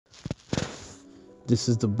This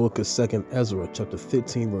is the book of 2nd Ezra, chapter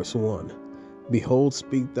 15, verse 1. Behold,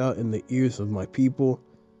 speak thou in the ears of my people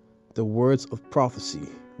the words of prophecy,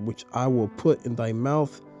 which I will put in thy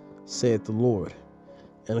mouth, saith the Lord,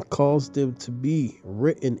 and cause them to be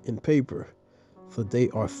written in paper, for they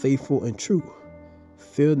are faithful and true.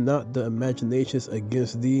 Fear not the imaginations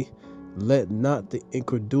against thee, let not the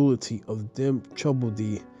incredulity of them trouble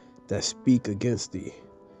thee that speak against thee.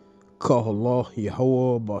 Kahallah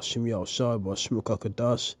Yahweh Bashim Yahushai Bashim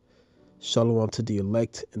Kakadash. Shalom to the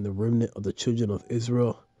elect and the remnant of the children of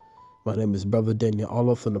Israel. My name is Brother Daniel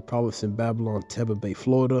Allah from the province in Babylon, Tampa Bay,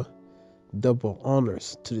 Florida. Double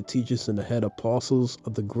honors to the teachers and the head apostles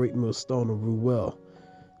of the great millstone of Ruel.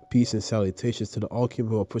 Peace and salutations to the Alkim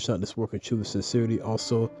who are pushing out this work in truth and sincerity.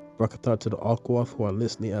 Also, Brakatah to the Alkwaf who are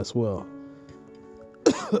listening as well.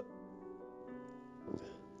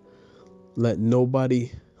 Let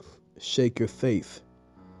nobody shake your faith.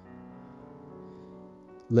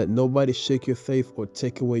 Let nobody shake your faith or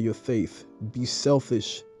take away your faith. Be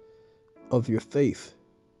selfish of your faith.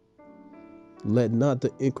 Let not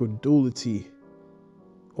the incredulity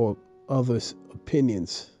or others'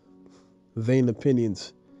 opinions, vain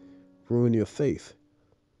opinions, ruin your faith.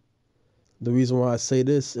 The reason why I say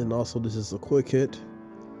this, and also this is a quick hit,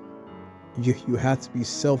 you have to be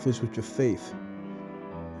selfish with your faith.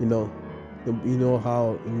 You know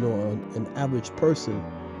how an average person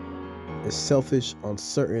is selfish on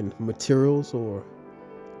certain materials or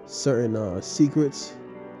certain secrets,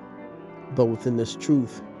 but within this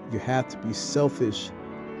truth, you have to be selfish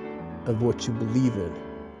of what you believe in.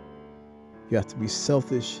 You have to be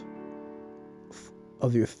selfish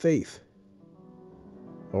of your faith.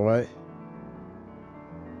 All right?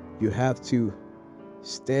 You have to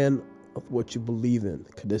stand of what you believe in,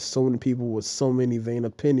 because there's so many people with so many vain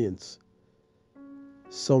opinions,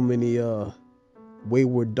 so many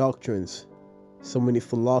wayward doctrines, so many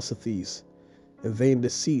philosophies and vain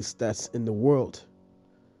deceits that's in the world,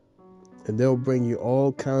 and they'll bring you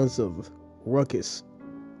all kinds of ruckus,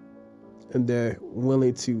 and they're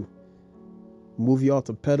willing to move you off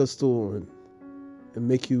the pedestal and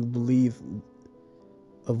make you believe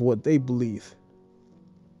of what they believe,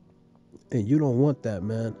 and you don't want that,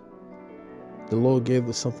 man. The Lord gave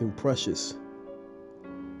us something precious,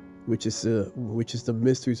 which is the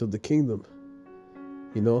mysteries of the kingdom,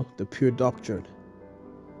 the pure doctrine.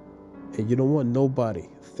 And you don't want nobody,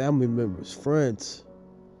 family members, friends,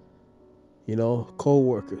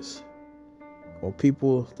 co-workers, or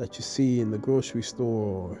people that you see in the grocery store,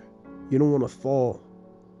 or you don't want to fall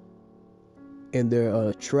in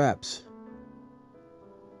their traps,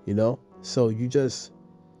 so you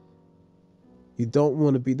don't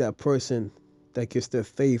want to be that person that gets their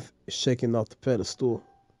faith shaken off the pedestal.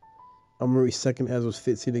 I'm going to read 2nd Ezra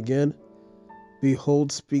 15 again.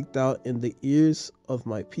 Behold, speak thou in the ears of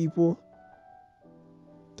my people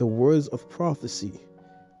the words of prophecy,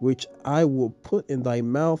 which I will put in thy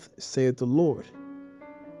mouth, saith the Lord.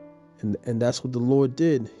 And that's what the Lord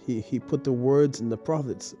did. He put the words in the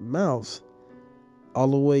prophets' mouths all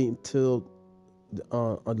the way until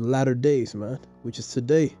on the latter days, man, which is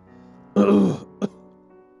today.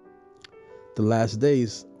 The last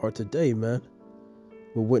days are today, man.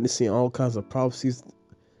 We're witnessing all kinds of prophecies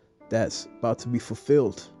that's about to be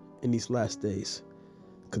fulfilled in these last days.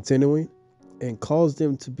 Continuing, and cause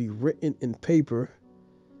them to be written in paper,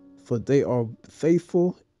 for they are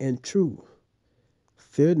faithful and true.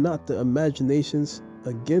 Fear not the imaginations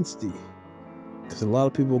against thee. Because a lot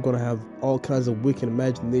of people are going to have all kinds of wicked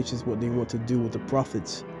imaginations, what they want to do with the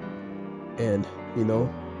prophets and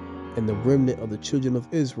the remnant of the children of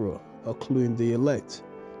Israel, including the elect,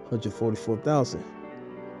 144,000.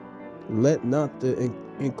 Let not the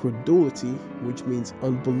incredulity, which means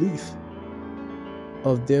unbelief,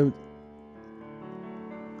 of them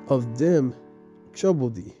trouble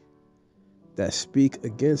thee that speak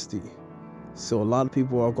against thee. So a lot of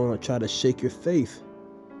people are going to try to shake your faith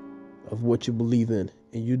of what you believe in,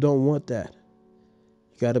 and you don't want that.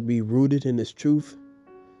 You got to be rooted in this truth.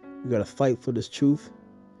 You got to fight for this truth,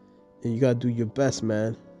 and you got to do your best,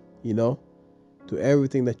 man. Do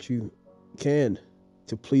everything that you can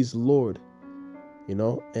to please the Lord,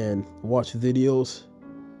 and watch videos,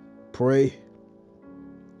 pray,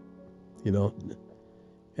 and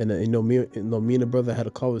me and a brother had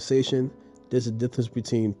a conversation. There's a difference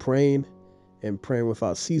between praying and praying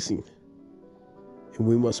without ceasing, and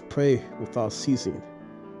we must pray without ceasing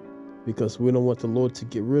because we don't want the Lord to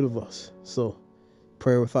get rid of us. So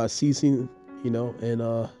prayer without ceasing,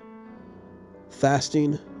 and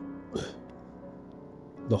fasting,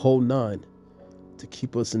 the whole nine, to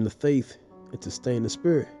keep us in the faith and to stay in the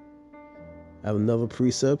spirit. I have another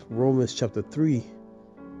precept, Romans chapter 3,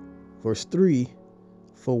 verse 3.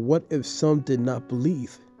 For what if some did not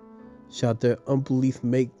believe? Shall their unbelief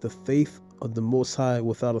make the faith of the Most High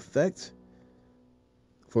without effect?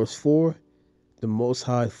 Verse 4, the Most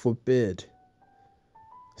High forbid.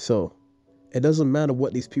 So, it doesn't matter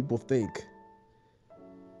what these people think.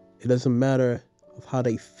 It doesn't matter of how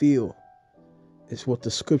they feel. It's what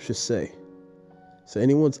the scriptures say. So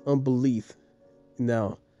anyone's unbelief.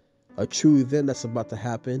 Now, a true event that's about to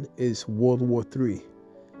happen is World War III.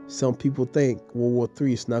 Some people think World War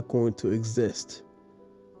III is not going to exist.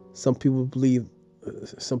 Some people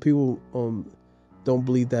don't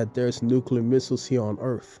believe that there's nuclear missiles here on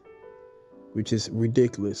Earth, which is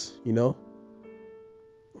ridiculous, I'm going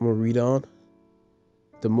to read on.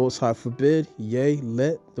 The Most High forbid, yea,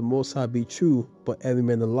 let the Most High be true, but every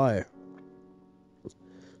man a liar.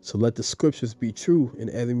 So let the scriptures be true and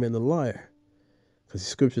every man a liar, because the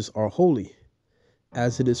scriptures are holy.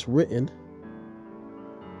 As it is written,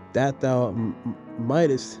 that thou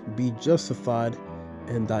mightest be justified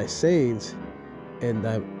in thy sayings,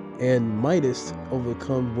 and mightest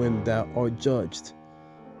overcome when thou art judged.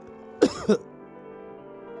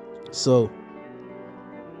 So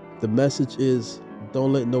the message is,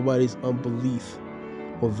 don't let nobody's unbelief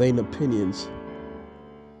or vain opinions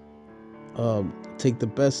take the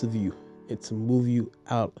best of you and to move you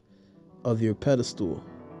out of your pedestal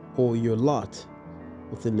or your lot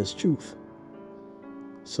within this truth.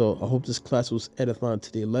 So I hope this class was edifying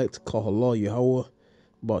to the elect. Call Allah Yahweh.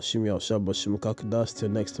 Bashim Yahshua Bashim Kakadas. Till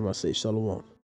next time I say Shalom.